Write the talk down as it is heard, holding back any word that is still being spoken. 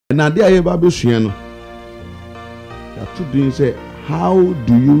na de aye ba besua no ya to din say how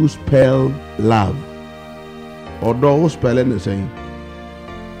do you spell love odo wo spell ne say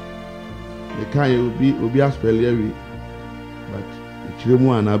the kan obi a spell ya wi but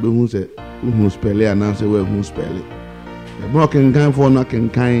ichiremu ana be hu say hu spell ya na say we hu spell the book in kan for no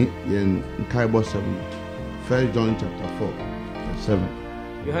kan yen kai bo 7 1 John chapter 4 verse 7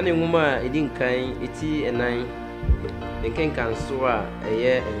 Yohane nguma edin kan eti enan denken kan so a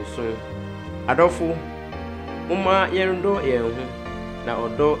eye enso adofo muma yendo yen hu na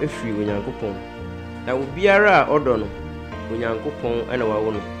odo efiri onyankopon na obiara a odo no onyankopon ana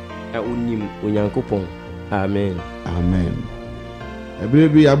wawo no na onim onyankopon amen amen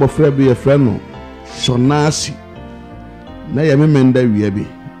ebrebi abofra bi efra no sonasi na ye memenda wiya bi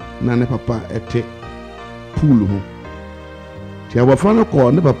na ne papa ete pool ho ti abofra no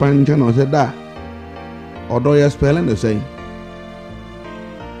ko ne papa ncha no se da odo ye spelling the same.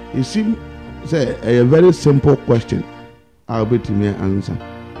 You see, say a very simple question. I'll bet me answer.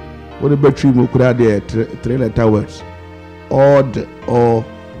 What the battery mo could add 3 letter words. Odd or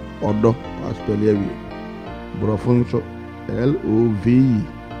odo or spell every. Brofonso LOVE.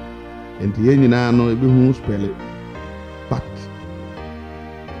 And the end na no be who spell it. But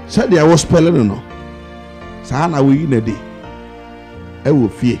said I was spelling no. Sana we in a day. I will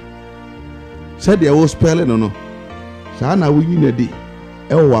fear. Said I was spelling no. Sana we in a day.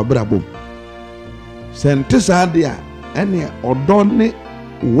 Ewo abrabom sente sadia ene odone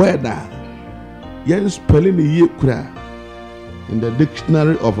weda yen spelling ye kura in the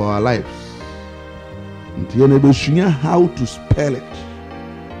dictionary of our lives ntiyene be sunya how to spell it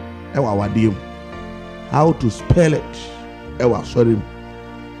ewa wadiem how to spell it ewa sorry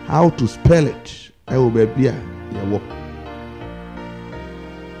how to spell it ewo be bia yewo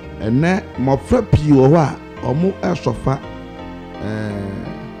ene mofra pii wo a omo esofa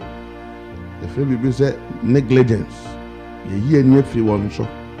the free be say negligence ye ni free one so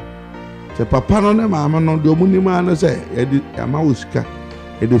se papa no ne mama no de omuni ma no say e ama usika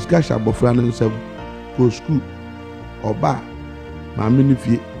e discuss abofra no se go school oba mama ni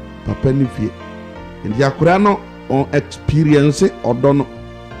fie papa ni fie ndi akura no on experience odo no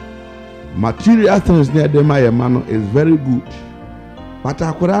material things near them my man is very good but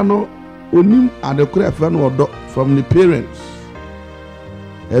akura no onim adekura fa no odo from the parents.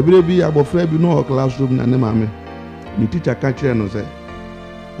 Every be abofra bi no classroom na ne mame ni teacher ka kire no say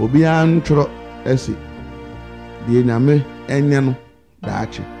obi an tworo esi de nyame enye no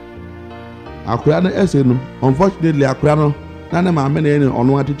daachi akura no esi no unfortunately akura no na ne mame na ene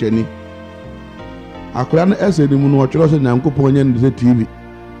ono a teacher ni akura no esi ni mu no tworo so nyankopon nye no TV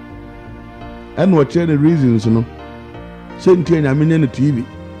en wo kire the reasons no se ntie nyame nye no TV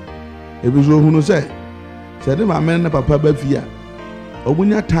ebi so hu no say de mame na papa ba fia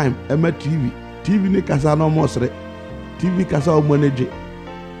omunya time ema TV ni kasa no mosre TV kasa o manage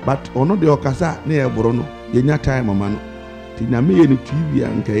but ono de okasa na ye boro no yenya time mama no ti na me ye ni TV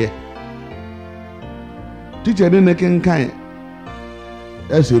ankaye teacher ni ne kenkan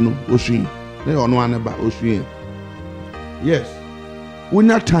ese no osun na ono ane ba osun yes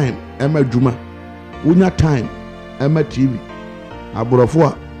unya time ema djuma unya time ema TV aborofo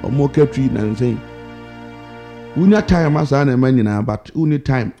a omo katwi na nsen unya time asa na ema nyina but uni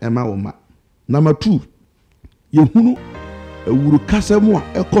time ema woma number 2 ye hunu ewuru kasemu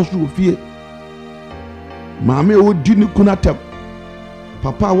a ekoso ofie maame o di ni kunatam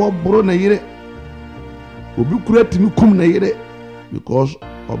papa wo boro na yire obi kura timi kum na yire because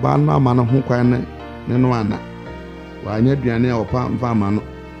oba no ama no ho kwan ne no ana wanya duane a opa mfa ama no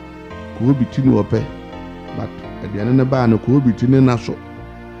ko obi tini ope but aduane ne ba no ko obi tini na so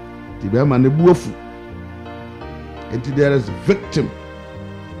ti be ma ne buofu. And there is victim.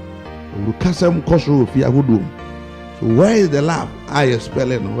 So where is the love? I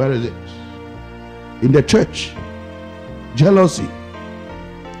spell it. Where is it? In the church, jealousy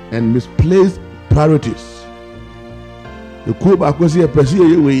and misplaced priorities. You could back was here,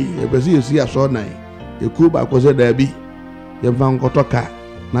 Percy away, a Percy see a short night. You could back was there be. You found Kotoka,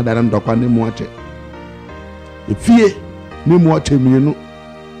 not that I'm talking watch it. The fear, no watch him, you know.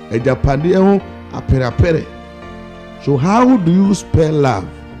 A Japanese a pere. So how do you spell love?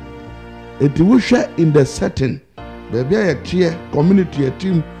 It will share in the setting. Baby a cheer, community a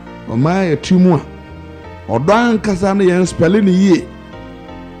team, or my a team one. Or Dan Kasana and spelling ye.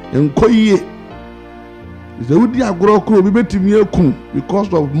 And Koye. Is the Woody Agroko be betting me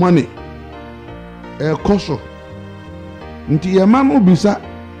because of money. A coso. Until your man will be sat.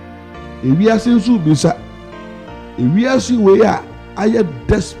 If we are since you be sat. If we are see where I am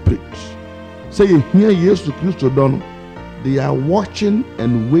desperate. Say here yes to Christo Dono. they are watching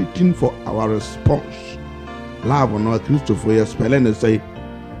and waiting for our response. Love on our Christopher, you're spelling the same.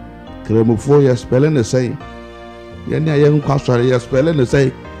 Kremofo, you're spelling the same. You're spelling the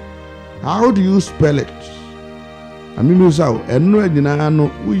same. How do you spell it? I mean, you saw, and no,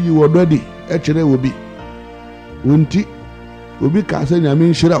 who you already actually will be. Wunti, will be casting, I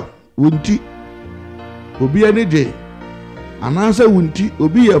mean, shut up. Wunti, will be any day. And answer Wunti will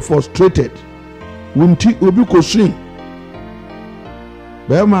be frustrated. Wunti will be consumed.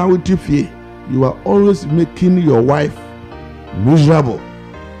 Bema Wunti, you are always making your wife miserable.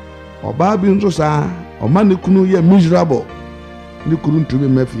 Or Babi Nzosa, or Manikunu, ye miserable. Nikurun to be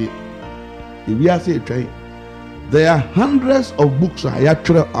mefi. If we are saying, there are hundreds of books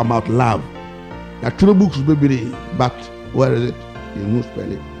actually about love. Actually, books baby, but where is it? You must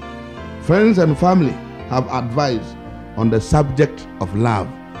spell it. Friends and family have advised on the subject of love.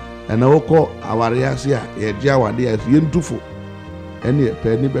 And I call our Yasia, Yajawa, dear, Yentufu, any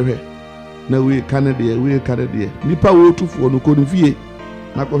penny better. No, we Canada, Nipa will to for no couldn't fee.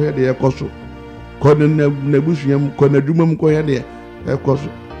 Nako here, dear Cosso. Conan Nebusium, Conadumum Coyade, a Cosso.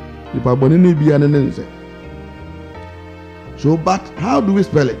 Nipa Bonini be an answer. So, but how do we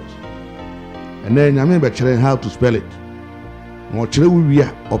spell it? And then I remember telling how to spell it. Or children we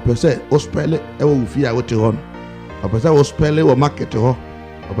are, or per se, or spell it, I will fear what you want. Or per se, or spell it, or market or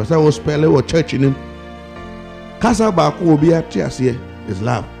per se, or spell it, or church in him. Casa Baku will be at Tiasia is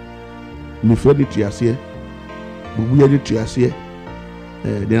love. Nifredi Tiasia, Bubuya Tiasia,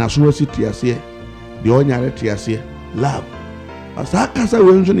 the National City Tiasia, the Onyare Tiasia, love. As I casa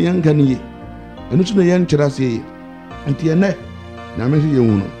wins in the young Kanye, and it's in the young Cherasia, and Tiane, Namisi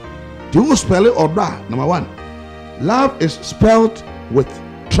Yuno. Do you spell it or blah? Number one, love is spelled with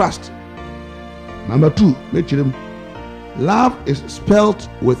trust. Number two, love is spelled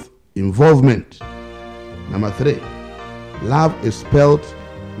with involvement. Number three, love is spelled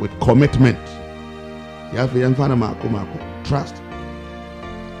with commitment. Trust.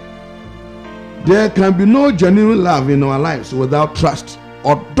 There can be no genuine love in our lives without trust.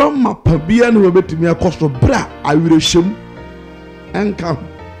 Or don't ma pabian who bet me a cost of bra, I will shame and come.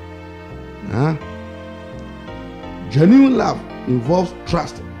 Genuine love involves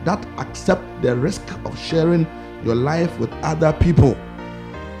trust that accept the risk of sharing your life with other people.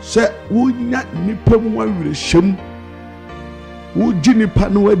 Say, would not nipa will shame? Would Jimmy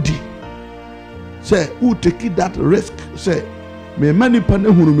Panuadi? Say, who take that risk? Say, me many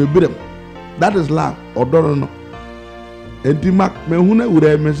panu who may be them. That is love, or don't know. And the Mac Mehuna would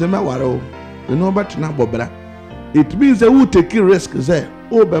have mentioned my waro. You know about Nabobra. It means they will take a risk, say,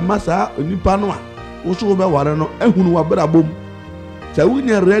 oh, by Massa, Nipanua, also by Warano, and who were better boom. So when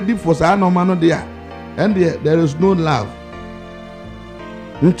you're ready for Sano Mano there, and there is no love.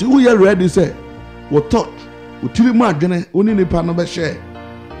 Until we are ready, say, what thought, what till you imagine, only the Panoba share.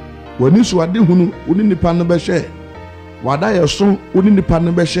 When you saw the Hunu, only the Panoba share. What I assume, only the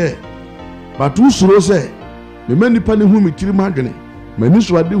Panoba share. But who so say, the many penny whom you imagine,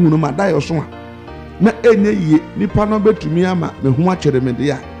 Meniswa de Hunuma die or so. Na any ye, Nipano bet to me, ama, me who watch the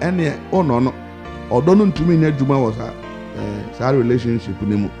media, any or no, or don't to me, Nejuma was a relationship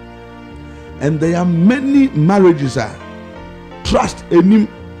with him. And there are many marriages are trust in him.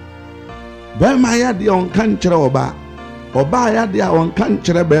 Bema ya dia on kanchera oba ya dia on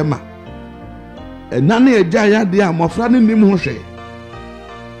kanchera bema. Nane eja ya dia mofra ne nim ho hwe.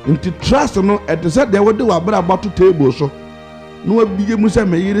 Nti trust no et said there would do abra about table so. No biye mu se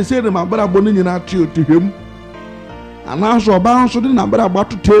me yire se ne mabra bo no nyina tie otihwem. Ana so oba so de na abra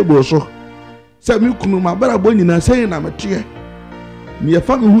about table so. Se me kunu mabra bo nyina se na metie. Ni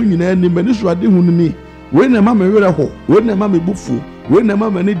efa me hu nyina ni mani so ade hu ni. We na ma me were ho, we na ma me bufu, we na ma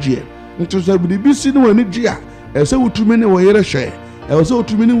me gie. Nti so bi si no ani gie a, e se wotumi ne wo yere hwe. E se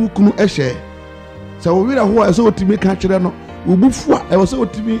wotumi ne wukunu ehwe. Se wo were ho e se wotumi ka kire no. Ubufua, I was so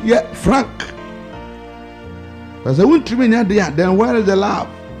to me, yeah, frank. As I went to me, then where is the love?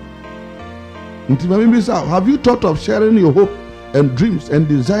 Have you thought of sharing your hope and dreams and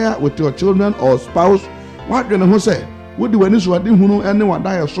desire with your children or spouse? What can I say? What do I need to do? Who know anyone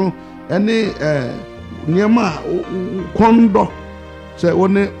die or so? Any Niama Kondo say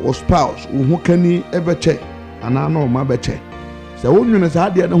one or spouse who can he ever check? And I know my beche. So, when you say, I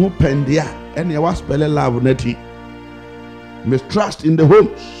didn't know pendia, and you was spelling love netty. Mistrust in the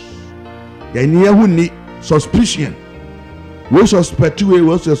homes. Yanya who need suspicion. We suspect you,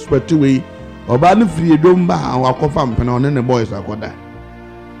 Oba no free domba and wa confirm pen on the boys akoda.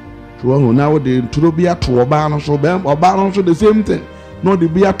 So now the to be at Oba no so bem Oba no so the same thing. No the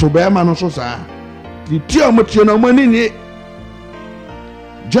be at Obama no so sa. The tia much no money.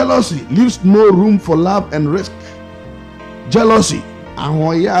 Jealousy leaves no room for love and risk. jealousy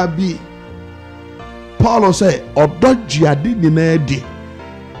ahoya bi. Paul say odo jiade nyina di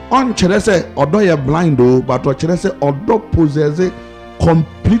on chere say odo ye blind o but o chere say odo possess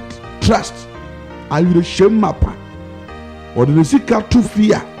complete trust ayure shemapa odo ne sika to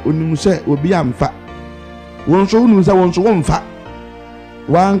fear onim say obi amfa won so onim say won so wonfa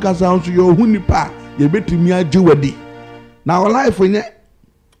wan kasa on so yo hunipa ye betumi age wadi na o life nya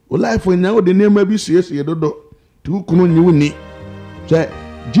o de nema bi siesie dodo tu kunu nyi woni say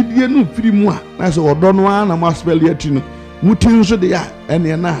jidie no firi mu a na so odo no a na maspel yati no mutin so de ya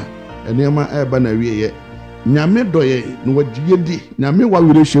ene na enema eba na wieye nyame doye no wagiye di nyame wa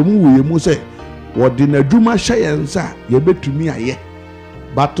wire hyemu wuye mu se wode na dwuma hye yensa ye betumi aye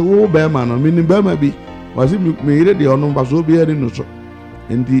but wo be ma no mini be ma bi wasi me yire de ono ba so bi eri no so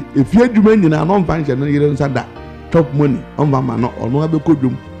ndi efie dwuma nyina no mfa nche no yire nsa da top money omba ma no ono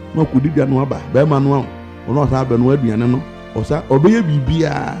abekodwum no kudibia no aba be ma no ono sa be no aduane no osa obeye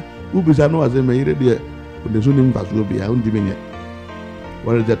bibia ubisa no wase me yire de odeso ni mfa so bi a undi menye.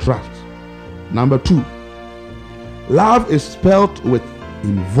 What is the trust? Number 2, love is spelled with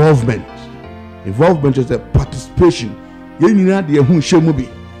involvement. Involvement is a participation. Yenina de hu shemu bi.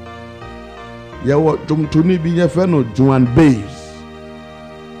 Yawo jomtoni bi ye fe no Joan Baez.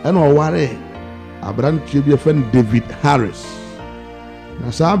 Eno ware abranche bi fe David Harris. Na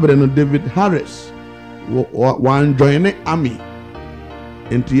sabre no David Harris wan join army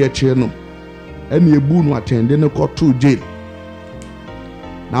into ye che no. Eni ebu no attend no ko to jail.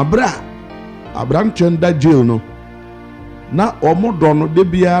 Na bra Abraham chenda jail no na omodo no de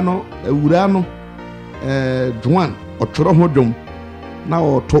bia no awura no Joan otworo ho dwom na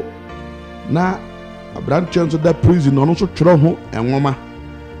oto na Abraham chenso da prison no so tworo ho enwoma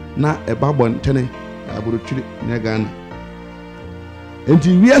na eba bontene aburotwiri ne Ghana enti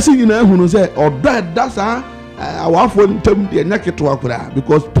wiase nyina ehunu se odo da sa awafo ntam de nyaketo akura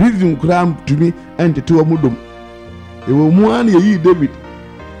because prison kura tumi entete wo mudom ewo mu an ye David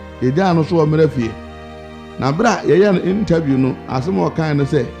eja no so omerafie na bra ye interview no asemo kan no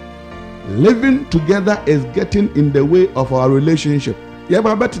say living together is getting in the way of our relationship ye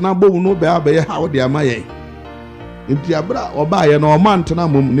ba betina bo no be abaye how de amaye enti abra oba ye no man tena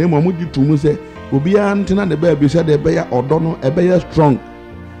mom na mom gitumu say obi an tena de ba bi say de be ya odo no e be ya strong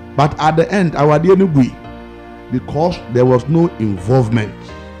but at the end our dear no bui because there was no involvement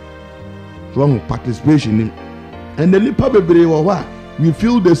strong participation in and the lipa bebre wo wa we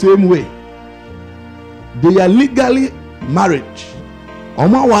feel the same way. They are legally married.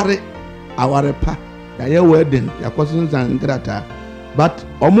 Omo ware aware pa ya wedding ya cousins and grata, but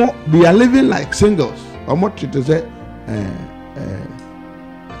omo they are living like singles. Omo to say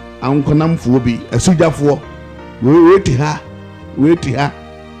ankonam fo bi asujafo we wait her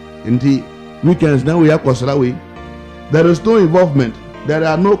in the weekends now we are kosra we. There is no involvement, there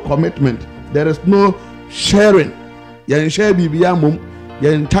are no commitment, there is no sharing. Yan share bibia mum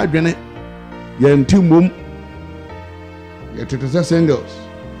yan tadwene yan timum yet it is singles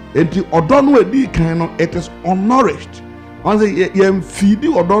enti odono edi kan no it is unnourished on say yan feed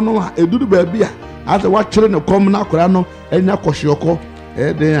odono a eduru ba bia ase wa kire ne kom na akora no enya koshioko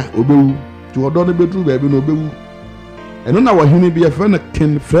den a obewu ti odono beduru ba bi no obewu eno na wahini bi e friend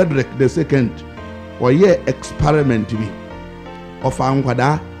King Frederick II oye experiment bi ofa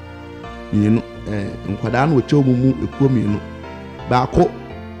nkwada yinu nkwada na oche omumu ekuomi no baako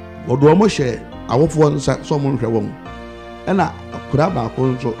odo mo hye awofo nsa so mo nhwe won ena akura baako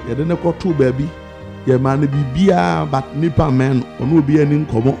nso yede ne koto baabi ye ma na bibia but nipa men ono obi ani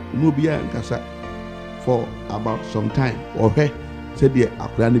nkomo ono obi nkasa for about some time ohwe said the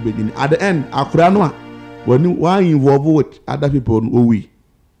akura ne begin at the end akura no a wani involve with other people no we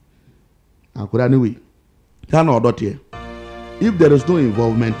akura ne we can odote if there is no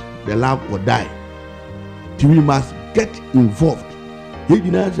involvement the love will die. We must get involved.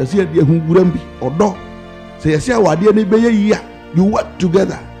 Yedina say say de hunguram bi odo say say awade ne beye yi a you work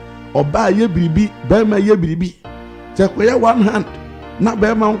together oba ye biribi be ma ye biribi say koye one hand na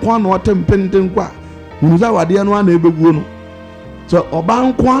be ma nko na otempenten kwa hunuza awade no na ebeguo no so oba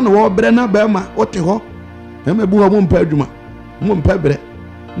nko na wo bre na be ma ote ho e ma bu ho mo mpa adwuma mo mpa bre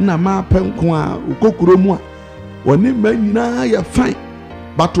na ma pa nko a okokuro mu a woni ma nyina ya fine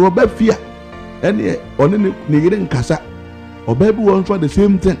but oba fia ene one ne yire nkasa oba bi won so the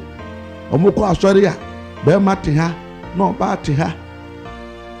same thing omukọ asori a be mate ha na oba te ha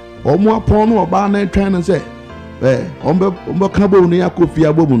omu apon no oba na twan no say ombe ka bo no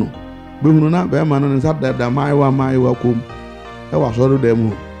yakofia bomu no be hunu na be ma no nsa da maiwa kom e wa so do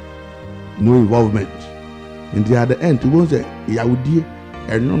mu no involvement in the other end we say yawudie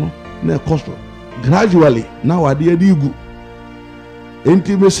eno no na cost gradually na wade adigu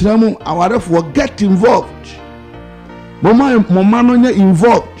enti mesra mo awarefo get involved. Mama no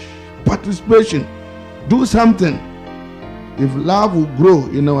involved. Participation. Do something. If love will grow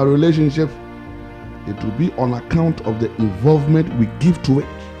in our relationship, it will be on account of the involvement we give to it.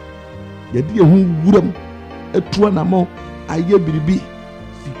 Yedi ehu wuram etua na mo aye biribi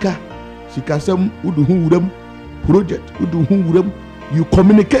sika sem udu hu wuram project udu hu wuram you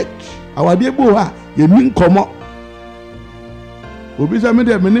communicate. Awade bo ha ye mi nkomo obi sa me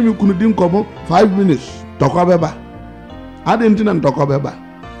de me ne mi kunu di nkomo 5 minutes tokwa beba adenti na tokwa beba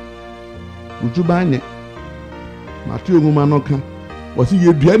ujuba anye Matthew nguma no kan wasi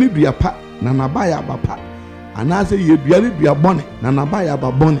ye duane dua pa na nabaya abapa anase ye duane dua bone na nabaya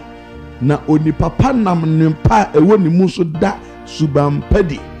ababone na onipa pa nam nimpa ewo ni mu so da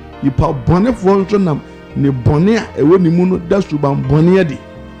subampadi nipa bone fo nso nam ne bone a ewo ni mu no da subambone adi.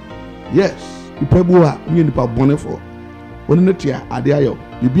 Yes, nipa bu a ni nipa bone fo oni ne tia ade ayo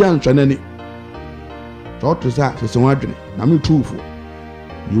bibi antwa nani to to sa se wadwene na me tuufo.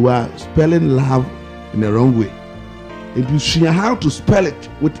 You are spelling love in the wrong way. And you see how to spell it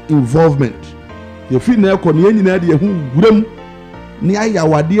with involvement. If you know any idea who wuram ni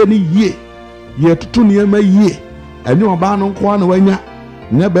ayawade ni ye ye tutu ni ema ye eni oba no nko na wanya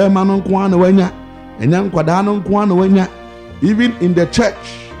nya be ma no nko na wanya enya nkwada no nko na wanya. Even in the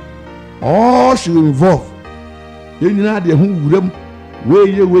church all should involve. Any idea who wuram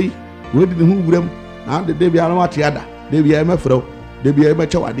we di who wuram na de bia no wate ada de bia ema fro de bia ema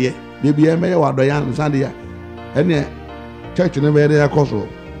chawade de bia ema ye wadoyan sande ya ene church never there akoso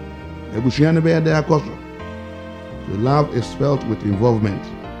ebusuan never there akoso. So love is spelled with involvement.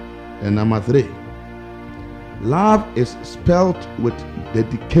 And number 3, love is spelled with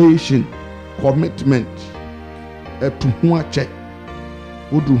dedication, commitment. Etu hu ache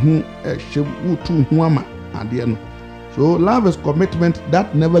udu hu ehye utu hu ama ade no. So love is commitment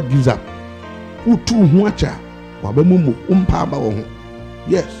that never gives up. Utu hu ache wabamumu umpa aba wo ho.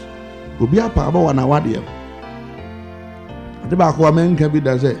 Yes, obi apa aba wa na wade ade ba ko amenka bi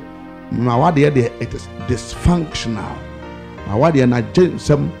da say ma wade it is dysfunctional. Ma wade na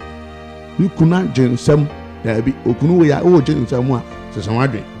jensem ni kuna jensem da bi okunu we ya o jensem a se so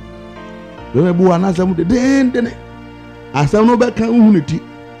wade we me bu ana sam de den asam no be kan huniti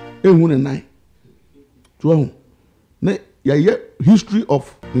ehun ne nan to hu ne ya ye history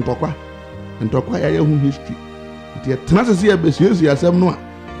of ntokwa ya ye hu history ti tena se ya be siesie asam no a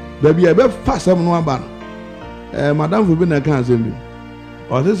da bi ya be fa asam no aba no madam fo bi na kan asam bi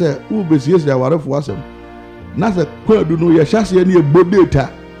o se u be siesie awarefo asam na se kwadu no ye hyase ne ebodeta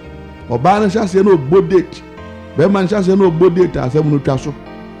oba na hyase no obodate be man hyase no obodeta asam no twa so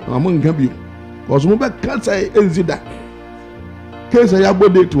na mo nka bi cause mo be kansa enzida kesa ya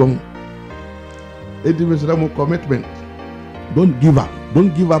bodate wo edimesra commitment. Don't give up.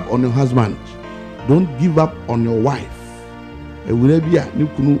 Don't give up on your husband. Don't give up on your wife. Ewurebia ni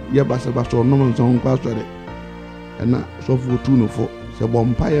kunu ye basabaso no nso nkwa sore na so fu tu no fo se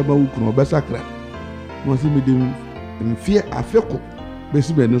bompa ye ba ukunu obesakra mo si medim mfie afeko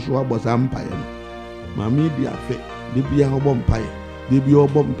besi be no so abosa mpa ye no mami di afe de bia obo mpa ye de bia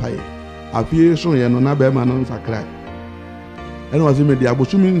obo mpa ye afie so ye no na be ma no nsakra ene wasi me di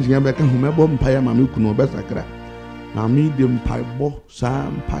abosumi nsia be ka hu me bo mpa ye mami ukunu obesakra mami di mpa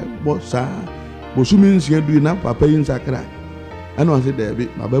bo sa bosumi nsia du na papa yin sakra ene wasi de bi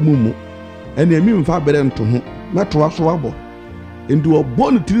baba mumu ene emi mfa bere nto ho metro aso abo ndu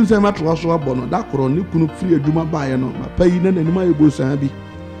obo no tirin se metro aso abo no da koro ne kunu firi adwuma baaye no papa yi na nanim aye bosan bi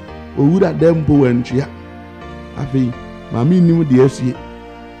owura dempo wantua afi mami nim de asie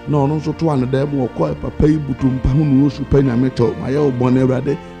na ono so to an dem okọ papa yi butumpa hu no su pa nyame to maye obo na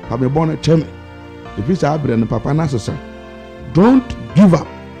awrade pa me bon cheme if isa abre no papa na sesa. Don't give up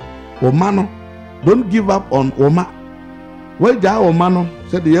omano. Don't give up on oma. Weja omano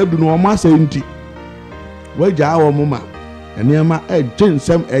said the edu no oma senti weja omoma enema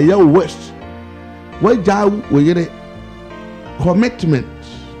jensem eye west weja we commitment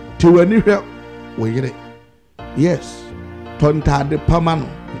to anywhere we. Yes, tontade pamano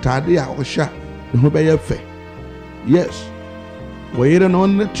tade a osha ne ho be ye fe. Yes, we no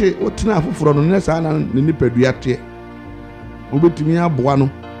nche otina afoforo no ne sa na ne nipadua te obetimi aboa no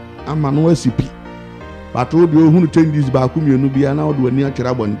ama no asipi pato de ohunu changes ba akumienu bia na odo ani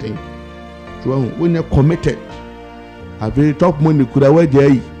akira bonten so when you committed a very top money kura waja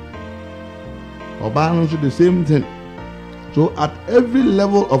yi oba no so the same thing. So at every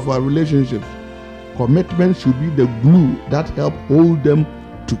level of our relationships, commitment should be the glue that help hold them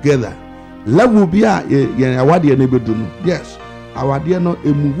together. Level be a awade na bedu no. Yes, awade no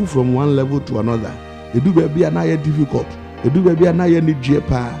move from one level to another. E do be na difficult edu ba bia na ye ne due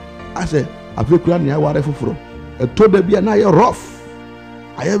pa ase afekura ne aware foforo eto da bia na ye rough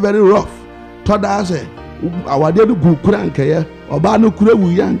aye very rough to da ase awade no gukura nkaye oba no kura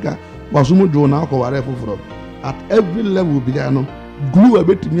wu yanka waso dwo na akọware foforo at every level bia no glue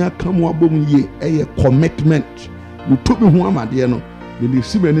abetimi aka mu abom ye eye commitment you to me ho amade no me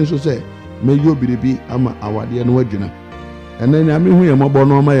si beni so say me yo biribi ama awade no adwuna ene nya me hu ye mobo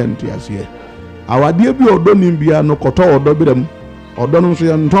no ma ye ntiase ye awade bi odo nim bia no koto odo biram odo no so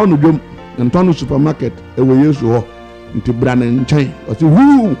ye nton no dwom nton no supermarket ewe Yesu ho nti bra ne nchen o se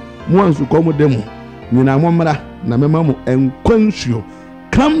hu mu ansu ko mu demo nyina momra na mema mu enkwansuo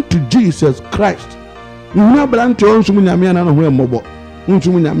come to Jesus Christ nyina bra nti onsu mu nyame na no ho emobo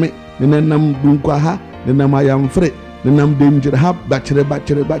onsu mu nyame ne nam dunkwa ha ne nam ayamfre ne nam danger ha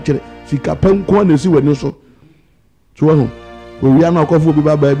bachire sika panko na si wani so ho owia na okofo bi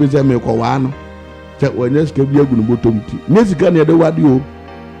baba bi ze me ko wa no se wanya sika bi agunu botom ti ne sika ne de wade o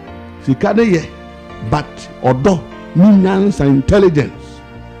sika ne ye but odo ni nyansa intelligence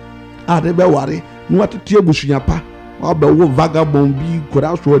ade be ware ni watete abusunya pa oba wo vagabond bi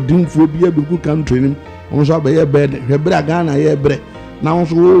kura so odinfo bi abiku country ni on so be ye be hebra Ghana ye bre na on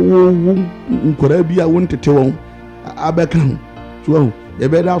so wo nkura bi a won tete won abeka ho so ye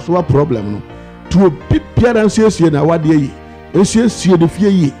be da so problem no to pipiara nsiesie na wade yi nsiesie de fie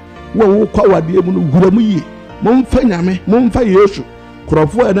yi wo kwa wade mu no gura mu yi momfa nyame momfa Yesu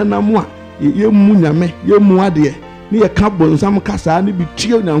krofo enanam a ye mu nyame ye mu ade ni ye ka bonsam kasa ni bi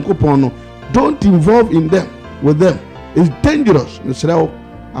tie nyankopon no don't involve in them with them it's dangerous mesrew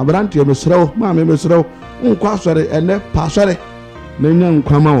abrante mesrew maame mesrew nkwa sore ene pasore na nya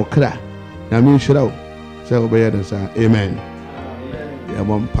nkwama wo kra nyame nhrew se obeye den sa amen ya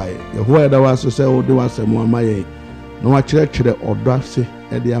bompai ye ho eda waso se wo de wasemu amaye na wa kire odo ase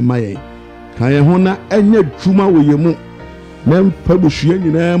e de amaye kan ye ho na enye dwuma wo ye mu na mpa busua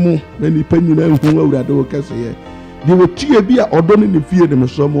nyina mu na nipa nyina hu awurade wo kase ye de wo tie bi a odo ne fie ne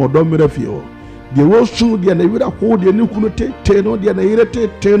so mo odo mera fie wo de wo su de na wira ho de ne kunu tete no de na yire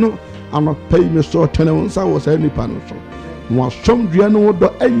tete no ama pay me so tene won sa wo sa nipa no so mo asom dua no wo do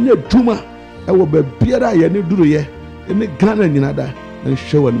enye dwuma e wo ba biara ye ne duru ye ne Ghana nyina da na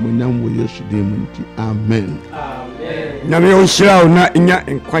hyewa no nyam wo Yesu de mu nti amen nyame on shiraw na inya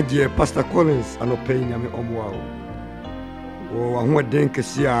enkwagye Pastor Collins anopay nyame omwa wo ho den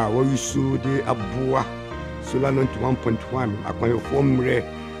kesi a wo yusu de aboa Solar 91.1 akwan yo fomre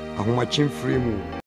ahomachim free mu